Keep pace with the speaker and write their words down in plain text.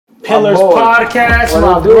Pillars Podcast.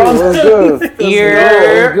 What's good? What's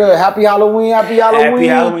good? Happy Halloween. Happy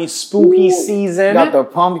Halloween spooky season. Got the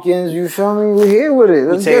pumpkins, you feel me? We're here with it.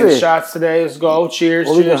 Let's take shots today. Let's go. Cheers.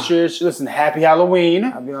 Listen, happy Halloween.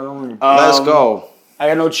 Happy Halloween. Let's go. I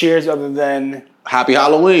got no cheers other than Happy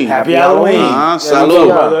Halloween. Happy Halloween. Salud,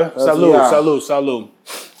 brother. Salud.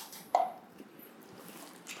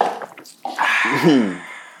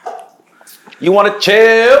 You want to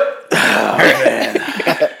chill? Oh, man.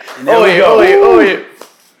 Oh, yeah.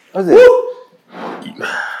 What's it?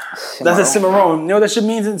 That's a cimarron. You know what that shit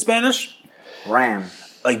means in Spanish? Ram.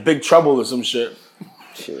 Like big trouble or some shit.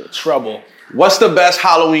 Trouble. What's the best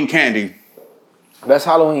Halloween candy? Best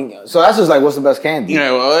Halloween. So that's just like, what's the best candy?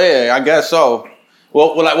 Yeah, I guess so.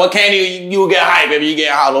 Well, like, what candy you would get hype if you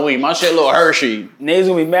get Halloween? My shit, little Hershey. Nate's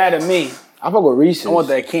gonna be mad at me. I fuck with Reese's. I want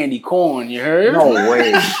that candy corn. You heard? No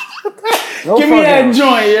way. Give me that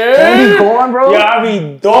joint, yeah. Candy corn, bro. Yo, I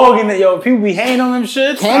be dogging it. Yo, people be hating on them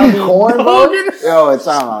shits. Candy corn, bro. Yo, it's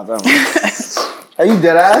time out. Are you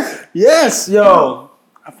dead ass? Yes, yo.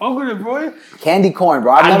 I fuck with it, bro. Candy corn,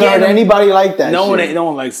 bro. I've never heard anybody like that. No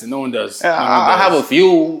one likes it. No one does. Yeah, I have a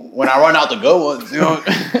few when I run out the good ones. You know?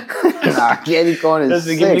 Nah, candy corn is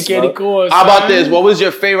sick, give me candy corn. How about this? What was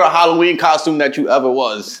your favorite Halloween costume that you ever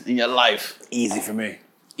was in your life? Easy for me.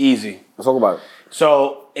 Easy. Let's talk about it.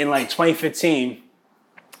 So in like 2015,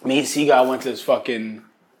 me and C-God went to this fucking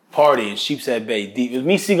party in Sheepshead Bay. It was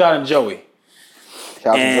me, C-God, and Joey.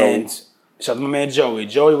 Shout out to Joey. Shout out to my man Joey.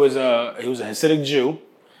 Joey was a Hasidic Jew.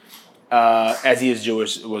 As he is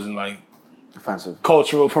Jewish, it wasn't like offensive.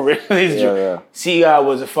 Cultural parade. Yeah. C-God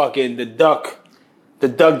was a fucking the Duck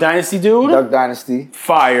Dynasty dude. Duck Dynasty.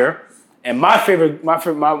 Fire. And my costume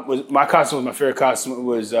was my favorite costume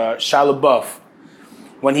was Shia LaBeouf.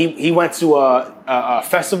 When he went to a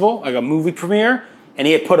festival, like a movie premiere, and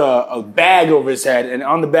he had put a bag over his head, and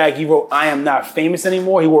on the bag he wrote, "I am not famous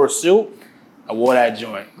anymore." He wore a suit. I wore that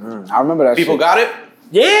joint. I remember that. People shit. got it?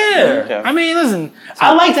 Yeah. Okay. I mean, listen,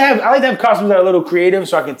 I like to have costumes that are a little creative,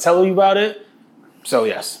 so I can tell you about it. So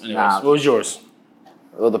yes. Anyways, what was yours?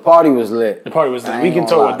 Well, the party was lit. The party was lit. We can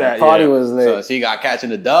talk about that. The party was lit. So you got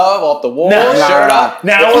catching the dove off the wall, shirt up.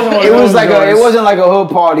 it wasn't like a hood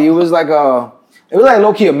party. It was like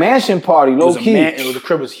low key a mansion party. Low key. The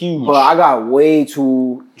crib was huge. But I got way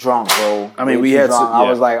too drunk, bro. I mean, we had. I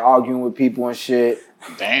was like arguing with people and shit.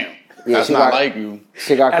 Damn. Yeah, that's not like you.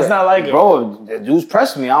 That's not like it. Bro, the dudes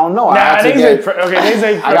pressed me. I don't know. They say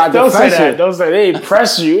don't say that. Don't say they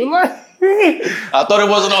press you. I thought it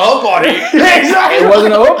wasn't a hood party. Exactly. It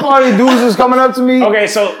wasn't a hood party. Dudes was coming up to me. Okay,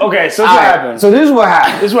 so what happened? So this is what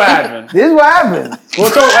happened. This is what happened.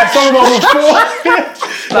 Let's talk about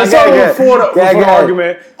before. Let's talk about before the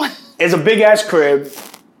argument. It's a big ass crib.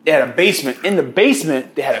 They had a basement. In the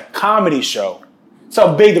basement, they had a comedy show. That's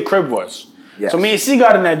how big the crib was. Yes. So me and C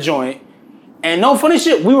got in that joint. And no funny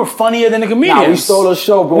shit, we were funnier than the comedians. Nah, we stole the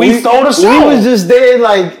show, bro. We stole the show. We was just there,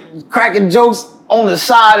 like, cracking jokes on the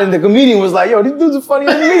side, and the comedian was like, yo, these dudes are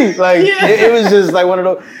funnier than me. Like, it was just like one of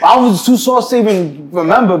those. I was too sauce to even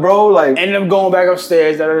remember, bro. Like, ended up going back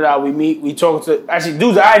upstairs, we talked to, actually,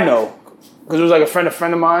 dudes that I know, because it was like a friend of a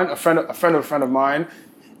friend of mine,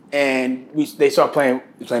 and they started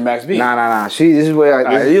playing Max B. Nah. See, this is where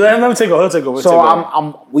let me take over. He'll take over.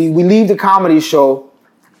 So we leave the comedy show.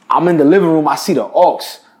 I'm in the living room. I see the aux.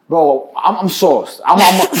 Bro, I'm sauced.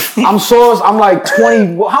 I'm sauced. I'm like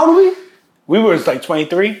 20. How old are we? We were like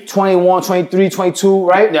 23. 21, 23, 22,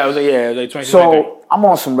 right? Yeah, it was like 22. So 23. I'm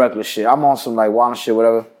on some reckless shit. I'm on some like wild shit,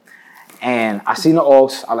 whatever. And I seen the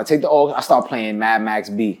aux. I like take the aux. I start playing Mad Max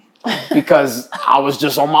B. Because I was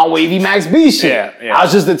just on my wavy Max B shit. Yeah. I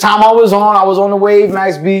was just the time I was on the wave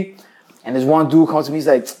Max B. And this one dude comes to me, he's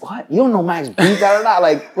like, what? You don't know Max B?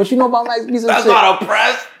 Like, what you know about Max B? That's not a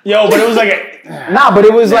press. Yo, but it was like but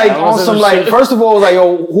it was like on some like, first of all, it was like,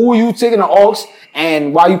 yo, who are you taking the aux?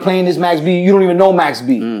 And why you playing this Max B? You don't even know Max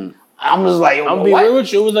B. I'm just like, I'm being real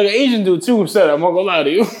with you. It was like an Asian dude too upset. I'm not gonna lie to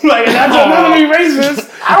you. Like, that's not to be racist.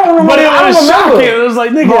 I don't remember. But it was shocking. It was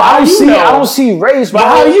like, nigga, bro, I don't see race. But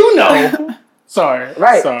how you know? Sorry.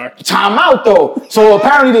 Time out though. So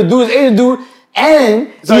apparently the dude is Asian dude, and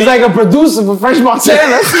he's like a producer for French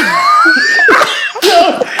Montana.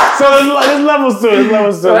 So there's levels to it.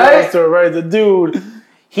 Right? The dude,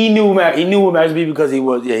 he knew what Max B because he's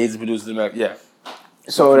the producer of Max. Yeah.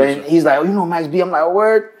 So then he's like, oh, you know Max B? I'm like, oh,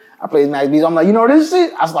 word. I played Max B. I'm like, you know this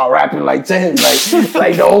shit? I start rapping like 10,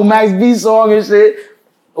 like the whole Max B song and shit.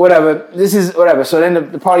 Whatever. So then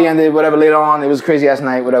the party ended, whatever, later on. It was a crazy ass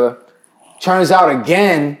night, whatever. Turns out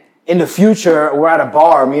again, in the future, we're at a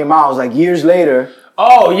bar, me and Miles, like years later.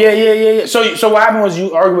 Oh, yeah. So what happened was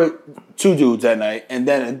you argued with two dudes that night, and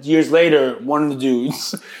then years later, one of the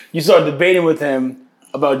dudes, you started debating with him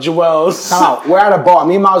about Joel's. Come out. We're at a bar.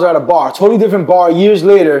 Me and Miles are at a bar. Totally different bar years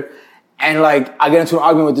later. And like, I get into an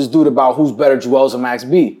argument with this dude about who's better, Joel's or Max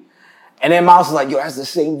B. And then Miles was like, yo, that's the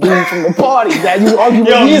same dude from the party that you argued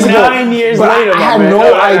with years ago. 9 years but later, I had man.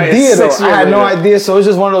 no idea, though. 6 years I had no later. idea. So it's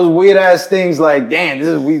just one of those weird ass things like,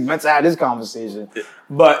 damn, we meant to have this conversation.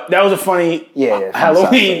 But that was a funny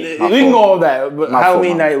Halloween. My We can fault. go over that, but My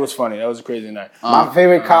Halloween fault. night was funny. That was a crazy night. My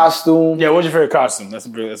favorite costume. Yeah, what's your favorite costume? That's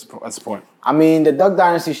the point. I mean, the Duck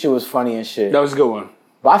Dynasty shit was funny and shit. That was a good one.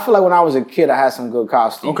 But I feel like when I was a kid, I had some good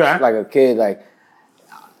costumes. Okay. Like a kid, like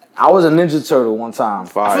I was a Ninja Turtle one time. I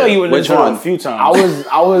feel like you were Ninja Which Turtle one? a few times.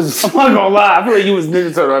 I was I'm not gonna lie. I feel like you was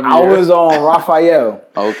Ninja Turtle every I year. was on Raphael.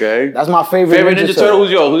 Okay. That's my favorite Ninja Turtle?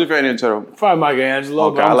 Who's yours? Who's your favorite Ninja Turtle? Probably Michelangelo.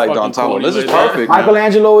 Okay, but I I'm like fucking Donatello. corny This is with it. perfect. man.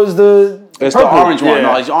 Michelangelo is the It's purple. the orange one. Yeah.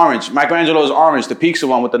 No, it's orange. Michelangelo is orange. The Pixar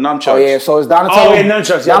one with the nunchucks. Oh yeah, so it's Donatello. Oh, yeah,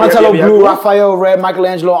 nunchucks. Yeah, Donatello yeah, blue, yeah. Raphael red,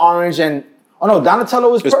 Michelangelo orange, and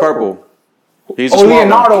Donatello is It's purple. purple. He's the Oh, smart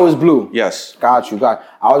Leonardo one. is blue. Yes. Got you. I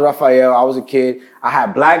was Raphael. I was a kid. I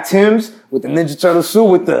had black Timbs with the Ninja Turtle suit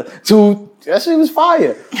with the two. That shit was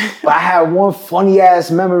fire. But I had one funny ass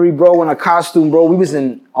memory, bro, in a costume, bro. We was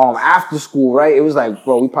in after school, right? It was like,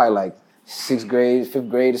 bro, we probably like 6th grade, 5th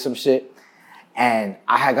grade or some shit. And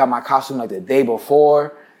I had got my costume like the day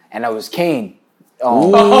before, and I was Kane.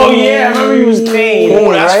 Oh yeah, I remember he was Kane.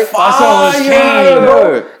 Oh, that's right? fire. My son was Kane,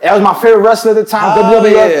 bro. That was my favorite wrestler at the time. Oh,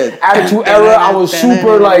 WWF yeah. Attitude Era. I was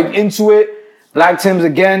super like into it. Black Timbs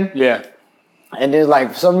again. Yeah. And then like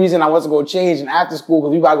for some reason I went to go change in after school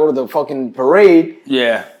because we gotta go to the fucking parade.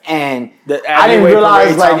 Yeah. And The I didn't Abbey Way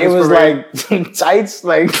realize parade, like it Thomas was parade. like tights.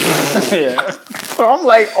 Like Yeah. so I'm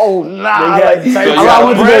like, oh nah. They got Like, tights. I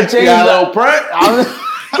went to go change. You got a little print?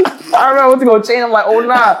 I don't know what to go change. I'm like, oh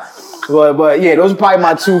nah. But yeah, those are probably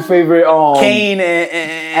my two favorite Kane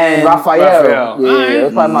and Raphael. Yeah,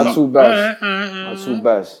 those are probably my two best. My two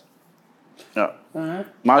best. Yeah.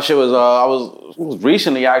 My shit was it was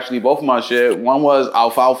recently actually both of my shit. One was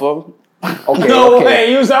alfalfa. Okay, No okay.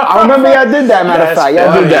 way, you was out. I remember y'all did that, matter of fact.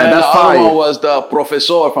 Y'all did that. And That's the other one fire. was the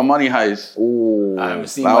professor from Money Heist. Ooh. I haven't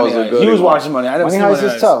seen That Money was a Heist. good He was one. watching Money. I never Money seen Heist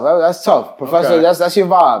Money is tough. That's tough. Professor, Okay. that's your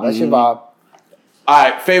vibe. That's your vibe. All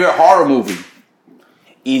right, favorite horror movie.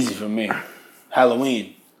 Easy for me.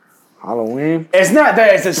 Halloween. Halloween. It's not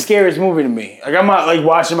that it's the scariest movie to me. Like I'm not like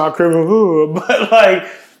watching my crib, but like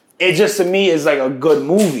it just to me is like a good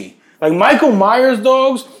movie. Like Michael Myers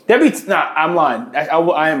dogs. I'm lying.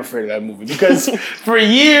 I am afraid of that movie because for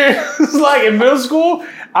years, like in middle school,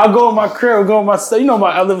 I'll go in my crib, go in my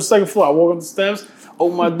I live on the second floor. I walk up the steps,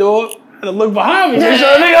 open my door, and I look behind me. Make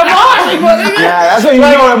sure the nigga behind me. But, Yeah, that's how you know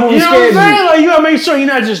that movie you know what I'm scares saying? you. Like you gotta make sure you're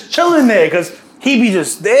not just chilling there because he be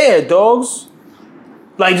just there, dogs.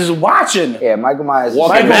 Like just watching. Yeah, Michael Myers.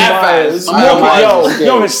 Walking Michael mad Myers. fast. Michael Myers Yo, is you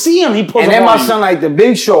don't even see him. He pulls And up then my on you. son like the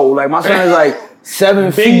Big Show. Like my son is like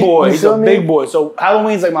 7 feet. Big boy. You He's feel a me? big boy. So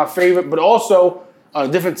Halloween's like my favorite, but also on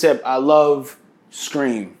a different tip, I love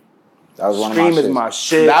Scream. That was one Scream of my is shits. my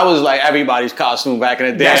shit. That was like everybody's costume back in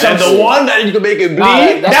the day. That's And what I'm the saying. one that you could make it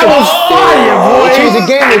bleed. That's that what- was fire, boy. They changed the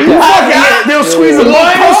game with You that. fucking- They'll squeeze a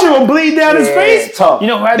little potion will bleed down his Yeah, face. tough. You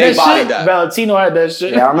know who had They that bodied shit? that. Valentino had that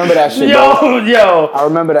shit. Yeah, I remember that shit, Yo. I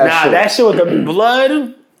remember that Nah, shit. that shit with the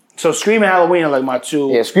blood. So Scream and Halloween are like my two.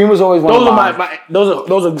 Yeah, Scream was always one Those of are mine.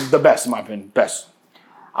 those are the best in my opinion. Best.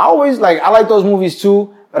 I like those movies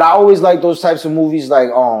too, but I always like those types of movies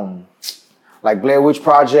like Blair Witch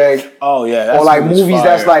Project. Oh yeah, Or like movies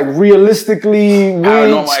that's like realistically weird,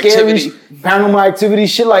 Paranormal scary, Activity. paranormal activity,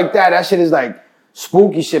 shit like that. That shit is like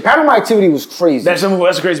spooky shit. Paranormal Activity was crazy. that's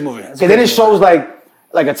a crazy movie. And then it shows like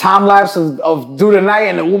a time lapse of through the night,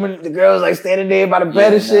 and the girl's like standing there by the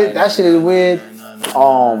bed and shit. That shit is weird.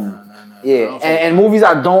 Yeah, and movies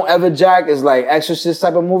I don't ever jack is like Exorcist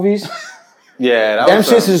type of movies. Yeah, that Them was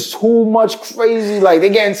shits is too much crazy. Like they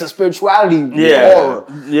get into spirituality Yeah. horror.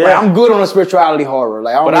 Yeah. Like, I'm good on a spirituality horror.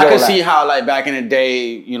 Like I don't But need I all could that. see how, like, back in the day,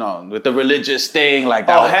 you know, with the religious thing, like,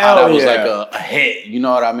 Oh, how hell that was, yeah. like, a hit. You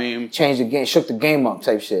know what I mean? Change the game, shook the game up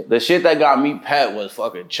type shit. The shit that got me pet was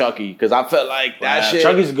fucking Chucky. Because I felt like that Yeah, shit.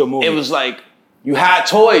 Chucky's a good movie. It was like, you had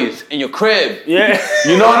toys in your crib. Yeah.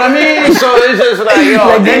 You know what I mean? So it's just like, yo,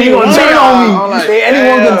 Like then you gonna turn on me. I'm like,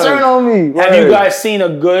 Anyone yeah. can turn on me. Have you Word. guys seen a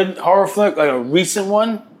good horror flick, like a recent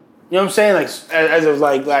one? You know what I'm saying? Like as of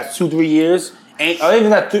like last 2-3 years, or even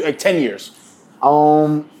that like 10 years.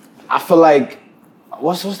 I feel like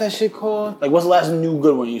what's that shit called? Like what's the last new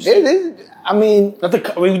good one you see? I mean,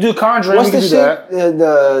 Not we do Conjuring. what's we the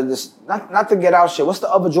can do shit? that. Not the Get Out shit. What's the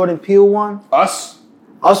other Jordan Peele one? Us.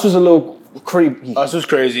 Us was a little creepy. Us was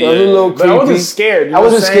crazy. It was a little But I wasn't creepy. scared. You I know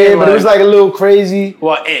what wasn't I'm saying? scared, but it was like a little crazy.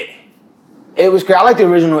 Well, it. It was crazy. I like the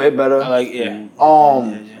original It better. I like, yeah.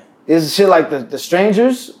 There's shit like the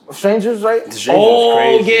Strangers, right? The Strangers Oh,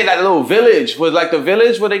 was crazy. yeah, that little village. Was like the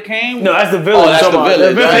village where they came? No, that's the village. Oh, that's I'm the talking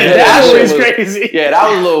about. village. That shit movie was crazy. Yeah, that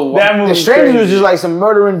was a little... That movie The was Strangers crazy. was just like some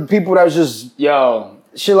murdering people that was just Yo,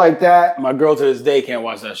 shit like that. my girl to this day can't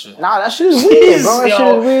watch that shit. Nah, that shit is weird, bro. That Yo,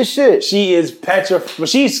 shit is weird shit. She is petrified. But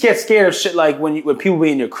she gets scared of shit like when people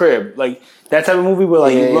be in your crib. Like that type of movie where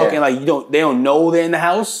like you look and like they don't know they're in the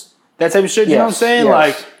house. That type of shit, you know what I'm saying? yes.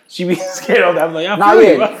 Like she be scared of that. I'm like, Nah, I feel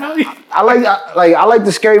yeah. you. I feel you. I like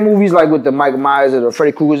the scary movies like with the Michael Myers or the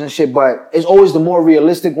Freddy Kruegers and shit, but it's always the more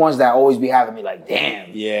realistic ones that always be having me like, damn,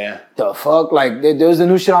 Yeah. the fuck? Like there was the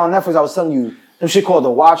new shit on Netflix. I was telling you, some shit called The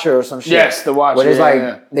Watcher or some shit. Yes, The Watcher, Where there's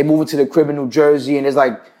yeah. they move into the crib in New Jersey and there's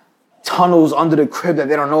like tunnels under the crib that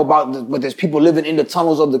they don't know about, but there's people living in the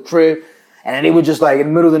tunnels of the crib. And then they would just like in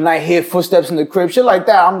the middle of the night hear footsteps in the crib, shit like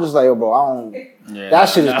that. I'm just like, yo, bro, I don't. That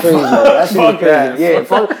shit is crazy, bro. That shit is Fuck crazy. that. Yeah,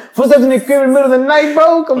 footsteps in the crib in the middle of the night,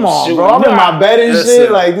 bro. Come on, shoot, bro. I'm in nah. my bed and Listen.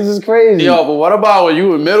 shit. Like this is crazy. Yo, but what about when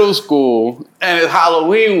you in middle school and it's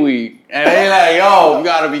Halloween week and they like, yo, you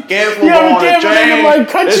gotta be careful You gotta going be on the careful, they train. might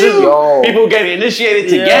cut This you. is- Yo. People get initiated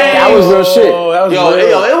to Yeah. gangs. That was real shit. That was Yo,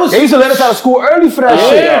 real. it was... They used to let us out of school early for that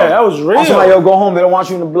shit. Yeah, that was real. Also, like, yo, go home. They don't want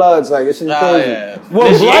you in the Bloods. Like, this is crazy. yeah. Well,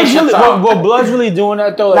 Initiation time. Blood's really doing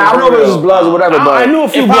that though? Nah, I don't know if it was just Bloods or whatever, but I knew a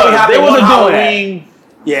few It probably Bloods. They happened wasn't on doing that. Halloween.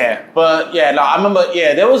 Yeah. But yeah, no, I remember.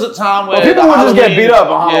 Yeah, there was a time where people the would just get Halloween- beat up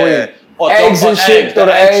on Halloween. Yeah. Or Eggs throw- and shit, eggs. throw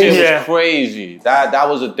the The egg eggs. shit Yeah. was crazy. That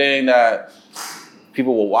was a thing that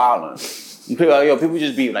people were wilding. People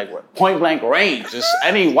just be like point blank range. Just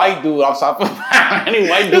any white dude outside, any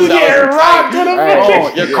white dude Just getting rocked in the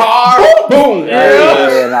Right. your car, boom.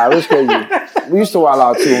 Yeah, nah, it was crazy. We used to wild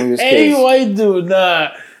out too when we was Any kids. white dude, nah.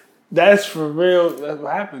 That's for real. That's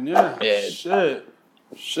what happened, yeah. Yeah.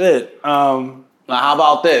 Shit. Now, how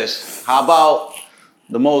about this? How about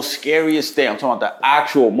the most scariest thing? I'm talking about the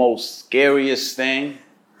actual most scariest thing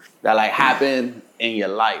that like happened in your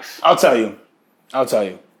life. I'll tell you.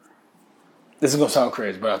 This is gonna sound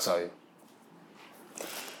crazy, but I'll tell you.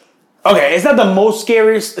 Okay, it's not the most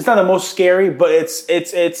scariest. It's not the most scary, but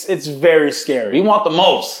it's very scary. We want the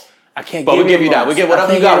most. I can't. But give we'll give you that. We most. get I whatever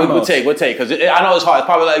can't you got. give We'll most. take. Because I know it's hard. It's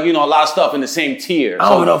probably like a lot of stuff in the same tier. I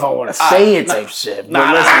don't know if I want to say it type shit.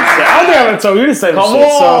 But listen, I don't think I'm gonna tell you this type Come of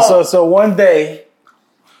shit. on. So one day,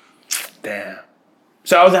 damn.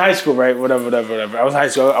 So I was in high school, right? Whatever. I was in high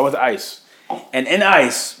school. I went to ICE, and in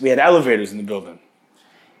ICE we had elevators in the building.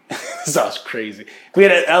 This sounds crazy. We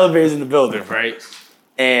had elevators in the building, right?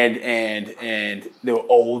 And they were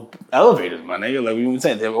old elevators, my nigga. Like we were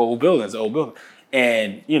saying, they were old buildings,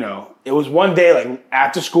 And, it was one day, like,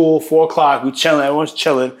 after school, 4 o'clock, we chilling, everyone's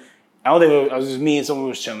chilling. I don't think it was just me and someone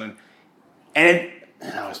was chilling. And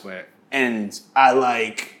I was playing. And I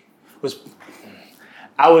was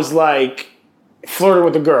flirting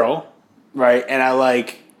with a girl, right? And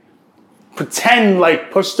I pretend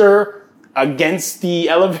pushed her against the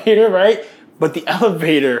elevator, right? But the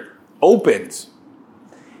elevator opens.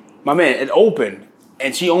 My man, it opened.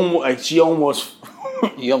 And she almost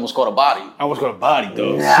You almost caught a body. I almost got a body,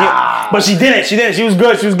 though. Nah. But she didn't. She was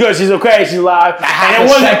good. She's okay. She's alive. And it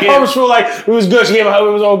wasn't purposeful. Like, it was good. She gave her,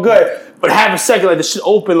 it was all good. But half a second, like, the shit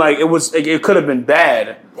opened, like, it could have been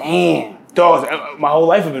bad. Damn. Dog, my whole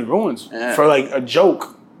life had been ruined for, like, a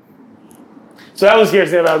joke. So that was the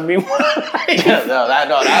scariest thing about me. That's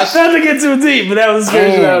Not to get too deep, but that was the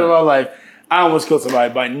scariest thing out of my life. I almost killed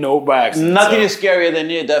somebody by accident. nothing is scarier than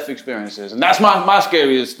near-death experiences, and that's my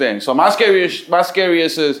scariest thing. So my scariest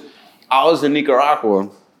is I was in Nicaragua,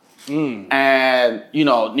 and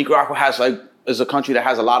Nicaragua is a country that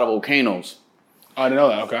has a lot of volcanoes. Oh, I didn't know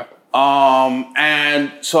that. Okay.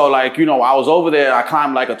 And so I was over there. I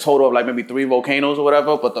climbed a total of maybe 3 volcanoes or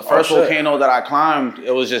whatever. But the first volcano that I climbed,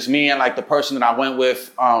 it was just me and the person that I went with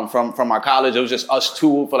from my college. It was just us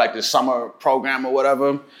two for this summer program or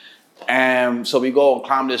whatever. And so we go and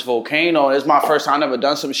climb this volcano. It's my first time. I've never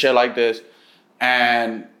done some shit like this.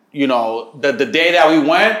 And the day that we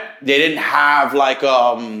went, they didn't have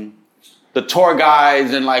the tour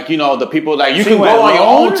guides and the people you can go on your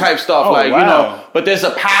own type stuff. Wow. But there's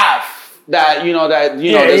a path that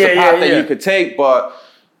there's a path that you could take. But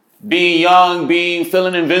being young,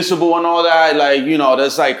 feeling invincible and all that,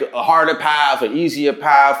 there's a harder path, an easier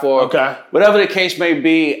path, or whatever the case may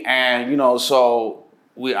be. And so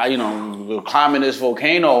we were climbing this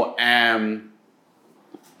volcano, and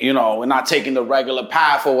we're not taking the regular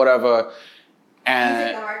path or whatever.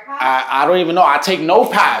 And I don't even know. I take no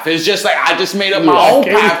path. It's just I just made up my own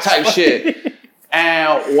path type shit.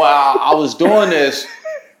 And while I was doing this,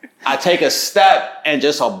 I take a step and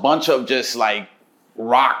just a bunch of just like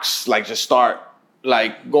rocks like just start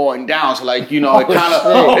like going down. So like, you know, it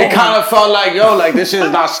kind of felt like, yo, like this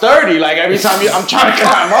is not sturdy. Like every time I'm trying to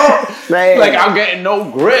climb up, like I'm getting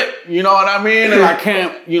no grip, you know what I mean? And I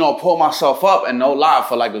can't, you know, pull myself up. And no lie,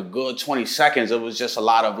 for like a good 20 seconds, it was just a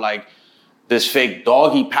lot of like this fake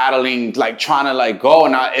doggy paddling, like trying to like go.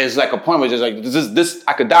 And it's like a point where it's just like, this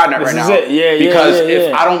I could die in that right now. Because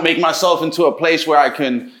if I don't make myself into a place where I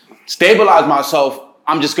can stabilize myself,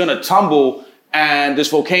 I'm just gonna tumble. And this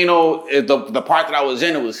volcano, the part that I was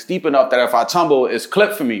in, it was steep enough that if I tumble, it's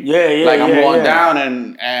clipped for me. Like I'm going down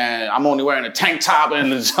and I'm only wearing a tank top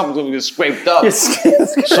and something's gonna get scraped up.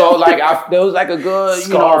 So like there was like a good,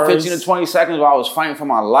 you know, 15 to 20 seconds where I was fighting for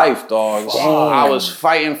my life, dog. I was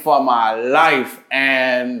fighting for my life,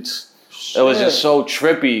 and it was just so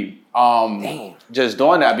trippy. Just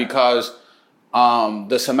doing that because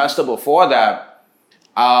the semester before that,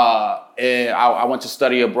 I went to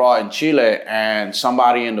study abroad in Chile, and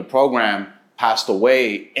somebody in the program passed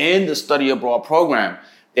away in the study abroad program.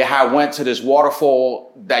 They had went to this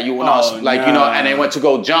waterfall that you and us, like, you know, and they went to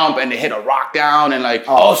go jump and they hit a rock down and like,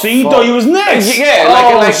 so you thought you was next?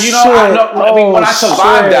 Yeah, like you know, I mean, when I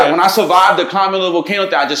survived that, when I survived the climbing of the volcano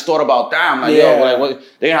thing, I just thought about that. I'm like, yo, like, what,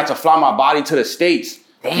 they're gonna have to fly my body to the States.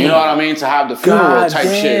 You know what I mean? To have the funeral type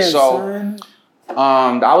shit. So, son.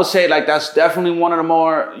 I would say like that's definitely one of the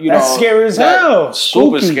more, you know, that's scary as hell.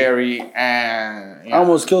 Super scary, and I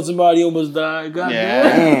almost killed somebody, almost died. God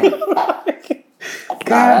damn.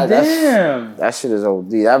 God damn. That shit is OD.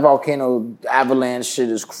 That volcano avalanche shit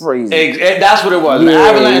is crazy. That's what it was. The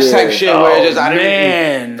avalanche type shit where it just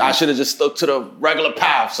I should have just stuck to the regular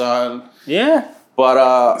path, son. Yeah.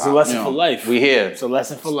 But it's a lesson for life. We here. It's a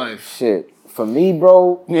lesson for life. Shit. For me,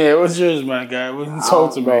 bro. Yeah, what's yours, my guy? What you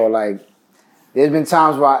told to me? Bro, like, there's been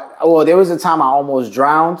times where there was a time I almost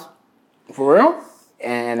drowned. For real?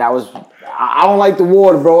 And I don't like the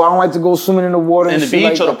water, bro. I don't like to go swimming in the water. In the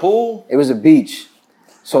beach or the pool? It was a beach.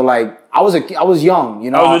 So like, I was young,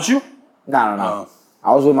 you know. I was with you? No.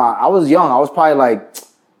 I was young. I was probably like,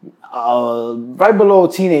 right below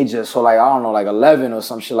a teenager. So like, I don't know, like 11 or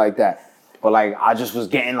some shit like that. But like, I just was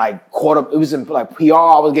getting like caught up. It was in like PR.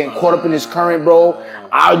 I was getting caught up in this current, bro.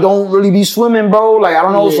 I don't really be swimming, bro. Like, I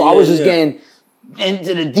don't know. So I was just getting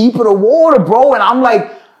into the deep of the water, bro. And I'm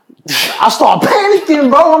like, I start panicking,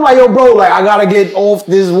 bro. I'm like, yo, bro, like, I gotta get off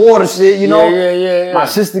this water shit, you know? Yeah. My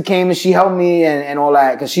sister came and she helped me and all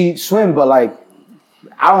that, because she swim, but like,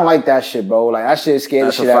 I don't like that shit, bro. Like, that shit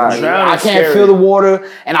scares the shit out of me. I can't feel the water,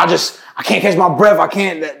 and I can't catch my breath.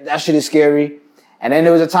 That shit is scary. And then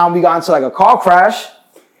there was a time we got into like a car crash.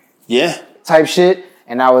 Yeah. Type shit.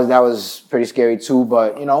 And that was pretty scary too,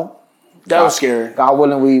 but you know. That was scary. God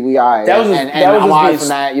willing, we all right. I'm all right from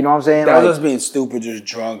that, you know what I'm saying? That was us being stupid, just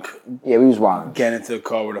drunk. Yeah, we was wild. Getting into the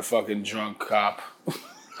car with a fucking drunk cop.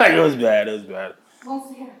 Like, it was bad.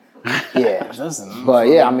 Yeah. But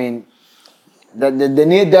yeah, I mean, the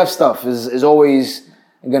near-death stuff is always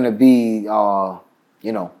gonna be,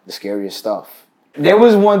 you know, the scariest stuff. There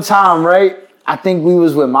was one time, right? I think we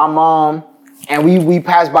was with my mom, and we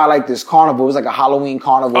passed by like this carnival. It was like a Halloween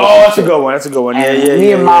carnival. Oh, that's a good one. And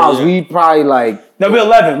me and Miles, we probably like... No, we're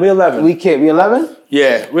 11. We 11?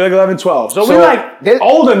 Yeah, we're like 11, 12. So we're like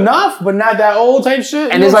old enough, but not that old type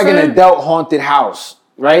shit. And it's like an adult haunted house,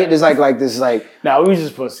 right? There's like this like... Nah, we was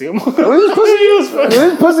just pussy. We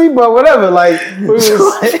was pussy, but whatever. Like, How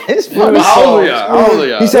old are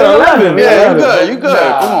you? He said 11. Yeah, you good.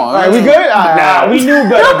 Come on. All right, we good? Nah, we knew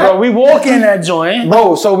better, bro. We walk in that joint.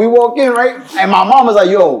 Bro, so we walk in, right? And my mom was like,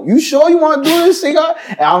 yo, you sure you want to do this, cigar?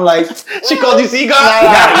 And I'm like... She called you cigar?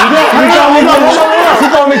 She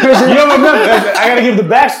called me Christian. You know what? I got to give the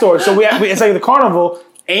backstory. So it's like the carnival.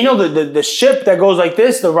 And you know the ship that goes like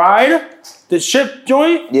this, the ride? The ship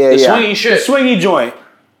joint? Yeah, swingy ship. The swingy joint.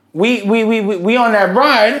 We on that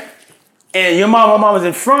ride, and my mom was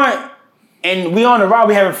in front, and we on the ride,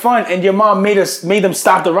 we having fun, and your mom made them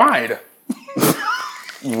stop the ride.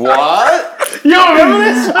 What? You don't remember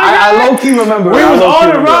this? I low-key remember. We was on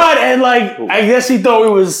the ride, and like, I guess she thought we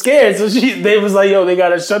was scared, so they was like, yo, they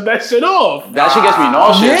gotta shut that shit off. That shit gets me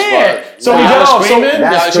nauseous. Yeah. So we got off.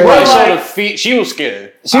 She was scared.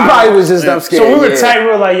 She probably was just dumb scared. So we were tight. We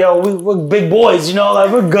were like, yo, we're big boys, you know,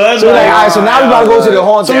 like we're good. So like, all right, so now we gotta go to the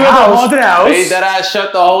haunted house. Hey, that I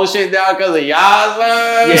shut the whole shit down because of y'all,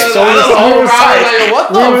 man. Yeah, so we was tight. Like, what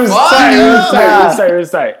the fuck? We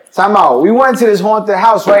was tight. Time out. We went to this haunted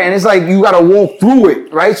house, right? And it's like you gotta walk through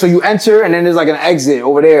it, right? So you enter, and then there's like an exit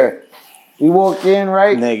over there. We walk in,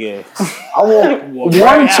 right? Nigga. I walk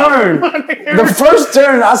one turn. The first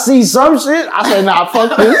turn, I see some shit. I said, nah,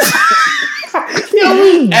 fuck this. Yo,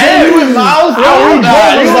 we dead. with Miles? I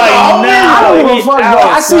don't give a fuck, bro.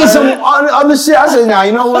 I see some other shit. I said, nah,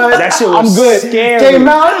 you know what? That shit was I'm good. scary. Came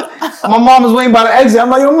out. My mom was waiting by the exit. I'm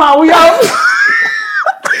like, yo, mom, we out.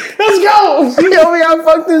 Let's go. Yo, we gotta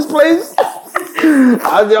fuck this place.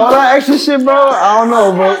 All that extra shit, bro. I don't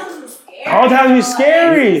know, bro. All the time be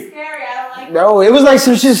scary. Bro, it was like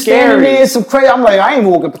some shit standing there, some crazy. I'm like, I ain't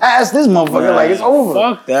walking past this motherfucker. Like, it's over.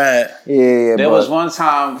 Fuck that. Yeah. There was one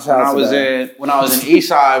time when I was in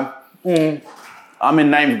Eastside. I'm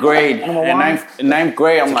in ninth grade. In ninth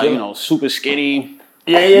grade, I'm like, super skinny.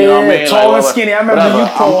 Yeah. You know what I mean? Tall like, and skinny. I remember you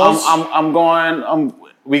pause. I'm going.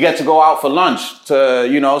 We get to go out for lunch to,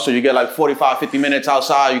 so you get like 45, 50 minutes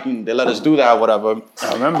outside. They let us do that, whatever.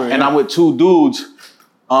 I remember. And I'm with two dudes,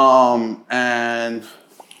 and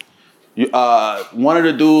one of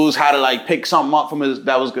the dudes had to like pick something up from his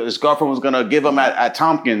girlfriend was gonna give him at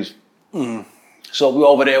Tompkins. So we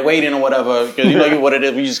over there waiting or whatever, because you know what it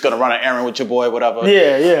is. We just gonna run an errand with your boy, whatever.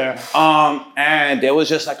 Yeah. And there was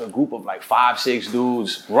just like a group of like 5, 6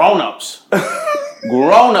 dudes, grown-ups,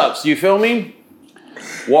 you feel me?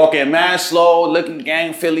 Walking mad slow, looking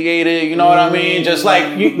gang affiliated, you know what I mean? Just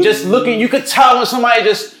like you could tell when somebody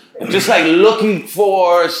just like looking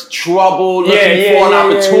for trouble, looking for an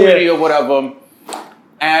opportunity or whatever.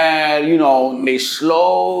 And they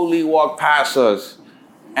slowly walk past us,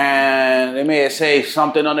 and they may say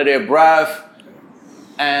something under their breath,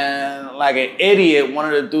 and like an idiot, one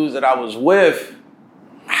of the dudes that I was with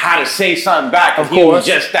had to say something back because he was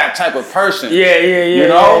just that type of person. Yeah. You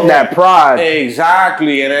know? That pride.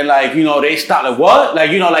 Exactly. And then they start like, what?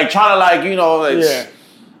 Like, trying to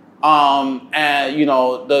and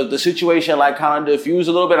the situation like kind of diffused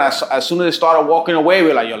a little bit. As soon as they started walking away, we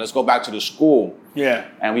were like, yo, let's go back to the school. Yeah.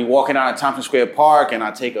 And we walking out of Tompkins Square Park, and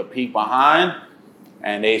I take a peek behind,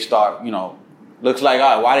 and they start, looks like,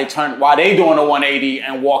 all right, why they doing a 180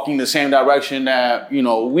 and walking the same direction that,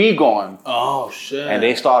 we going. Oh, shit. And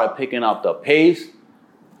they started picking up the pace,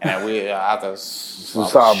 and we had to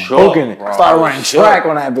start booking it. Started running track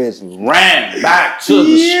on that bitch. Ran back to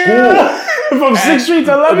the school. From 6th Street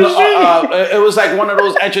to 11th Street? It was like one of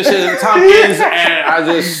those entrances in Tompkins, and I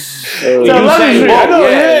just... Usain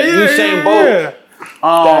Bolt.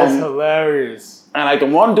 That's hilarious. And like the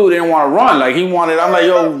one dude didn't want to run. Like I'm like,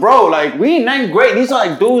 yo, bro, like we in ninth grade. These are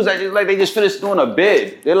like dudes that they just finished doing a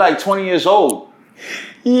bid. They're like 20 years old.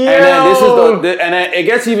 Yeah. And then and then it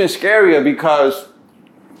gets even scarier because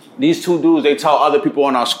these two dudes, they tell other people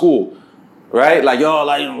in our school, right? Like, yo,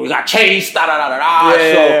 like we got chased,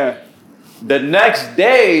 So the next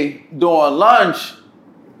day during lunch,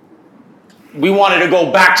 we wanted to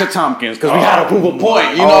go back to Tompkins because we had to prove a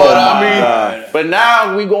point. You know what I mean? God. But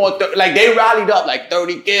now we going like they rallied up like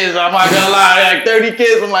 30 kids. I'm not gonna lie, like 30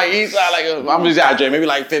 kids from like Eastside. Like I'm just out there, maybe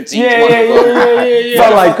like 15. Yeah.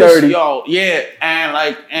 Felt like 30. Yo, yeah,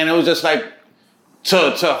 and it was just like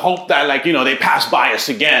to hope that they pass by us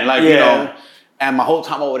again, And my whole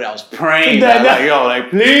time over there, I was praying that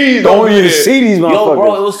please don't even see these motherfuckers. Yo,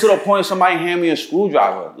 bro, it was to the point somebody hand me a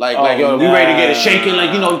screwdriver. We ready to get it shaking,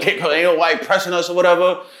 ain't nobody pressing us or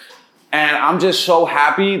whatever. And I'm just so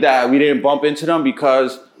happy that we didn't bump into them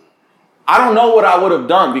because I don't know what I would have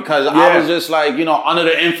done because I was just under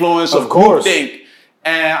the influence of groupthink.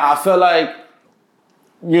 And I feel like,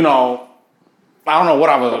 I don't know what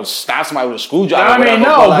I would have stabbed somebody with a screwdriver.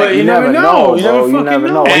 But you never know. You never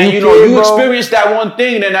know. And you experience that one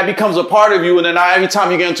thing, then that becomes a part of you, and then every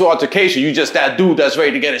time you get into altercation, you just that dude that's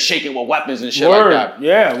ready to get it shaken with weapons and shit like that.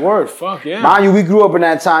 Yeah, word. Fuck yeah. Mind you, we grew up in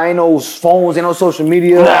that time. Ain't no phones, ain't no social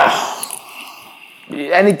media.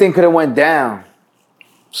 Anything could have went down.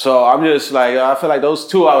 So I'm just like, I feel like those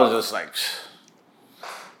two, I was just like,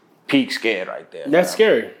 peak scared right there. That's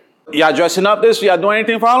scary. Y'all dressing up this? Y'all doing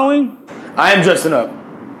anything for Halloween? I am dressing up.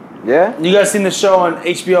 Yeah? You guys seen the show on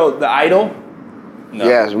HBO, The Idol? No.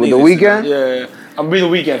 Yes, with The Weeknd? Yeah. I'm be The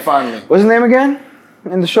Weeknd finally. What's his name again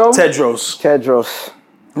in the show? Tedros.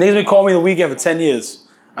 Niggas been calling me The Weeknd for 10 years.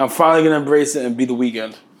 I'm finally gonna embrace it and be The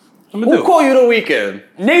Weeknd. Who called you The Weeknd?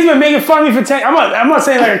 Niggas been making fun of me for 10. I'm not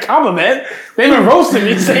saying like a compliment. They've been roasting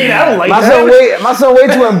me saying I don't like that. My son wait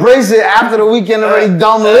to embrace it after The Weeknd already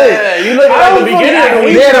dumb lit. Yeah, you look at the beginning of The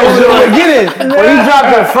Weeknd. Yeah, that was the beginning. When he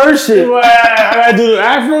dropped the first shit. I gotta do the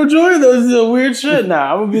Afro joint? Those are the weird shit.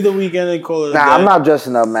 Nah, I'm gonna be The Weeknd and call it. Nah, I'm not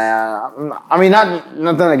dressing up, man. I mean,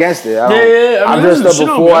 nothing against it. I dressed up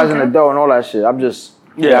before as an adult and all that shit. I'm just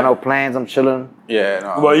got no plans. I'm chilling. Yeah.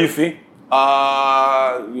 No. What you feel?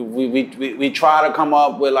 We try to come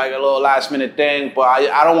up with like a little last minute thing, but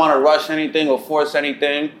I don't want to rush anything or force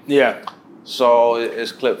anything. Yeah. So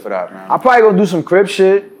it's clipped for that, man. I'll probably go do some crib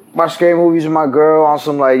shit. Watch scary movies with my girl on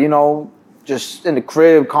some like, you know, just in the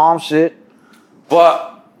crib, calm shit.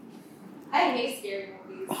 But I hate scary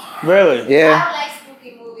movies. Really? Yeah. I don't like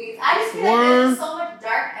spooky movies. I just feel like there's so much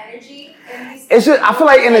dark energy in these. It's just, I feel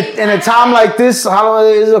like in a time like this,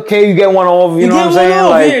 Halloween is okay. You get one off. You know what I'm saying?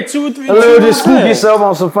 Like yeah, 2 or 3. a little just spook yourself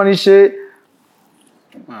on some funny shit.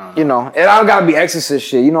 You know, it don't gotta be Exorcist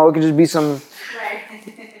shit. You know, it could just be some.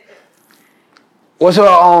 Right. What's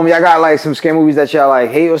y'all got like some scary movies that y'all like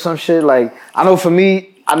hate or some shit? Like I know for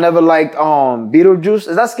me, I never liked Beetlejuice.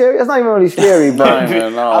 Is that scary? It's not even really scary, but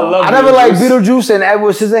I never liked Beetlejuice and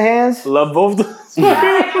Edward Scissorhands. Love both those.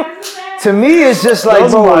 To me, it's just like,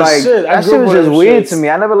 Those bro, are my like shit. I that grew shit up was on just them weird shits. to me.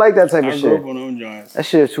 I never liked that type of I grew shit. up on them joints. That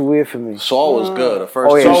shit is too weird for me. Saw was good. The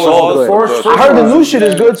first Oh yeah, two Saw Saw was was good. good. I heard the new shit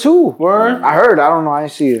is good too. Word? I heard. I don't know. I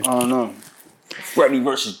ain't see it. I don't know. Freddy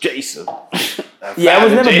versus Jason. Yeah, I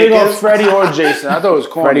was never big on Freddy or Jason. I thought it was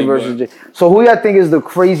corny. Freddy versus Jason. So who y'all think is the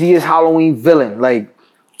craziest Halloween villain? Like,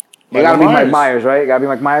 it gotta be Mike Myers, right? It gotta be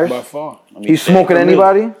Mike Myers. By far. He's smoking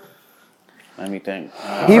anybody. Let me think.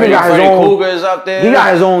 He even got his Freddy own. Krueger is up there. He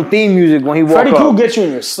got his own theme music when he walk Freddy up. Krueger gets you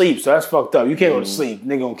in your sleep, so that's fucked up. You can't go to sleep.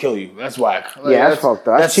 Nigga gonna kill you. That's whack. Like, Yeah, that's fucked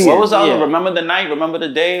up. That's cheating. What was that? Yeah. Remember the night? Remember the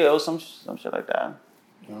day? It was some shit like that.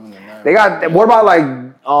 They got. What about like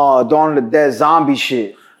Dawn of the Dead zombie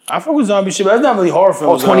shit? I fuck with zombie shit, but that's not really horror Or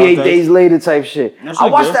films. 28 Days Later type shit. That I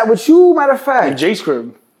shit watched good. that with you, matter of In fact. Jake's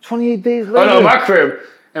crib. 28 Days Oh Later. no, my crib.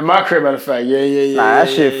 In my crib, matter of fact. Yeah. Nah, that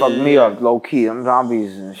shit fucked me up low key. Them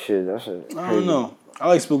zombies and shit. That shit. Crazy. I don't know. I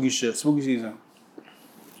like spooky shit. Spooky season.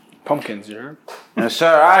 Pumpkins, you heard? Yes,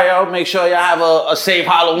 sir. All right, yo. Make sure y'all have a safe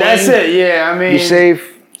Halloween. That's it. Yeah, I mean. Be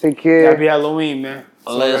safe. Take care. Happy Halloween, man.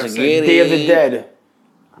 Let's That's get Day of it. the Dead.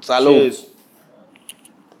 Salud.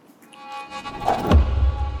 Cheers.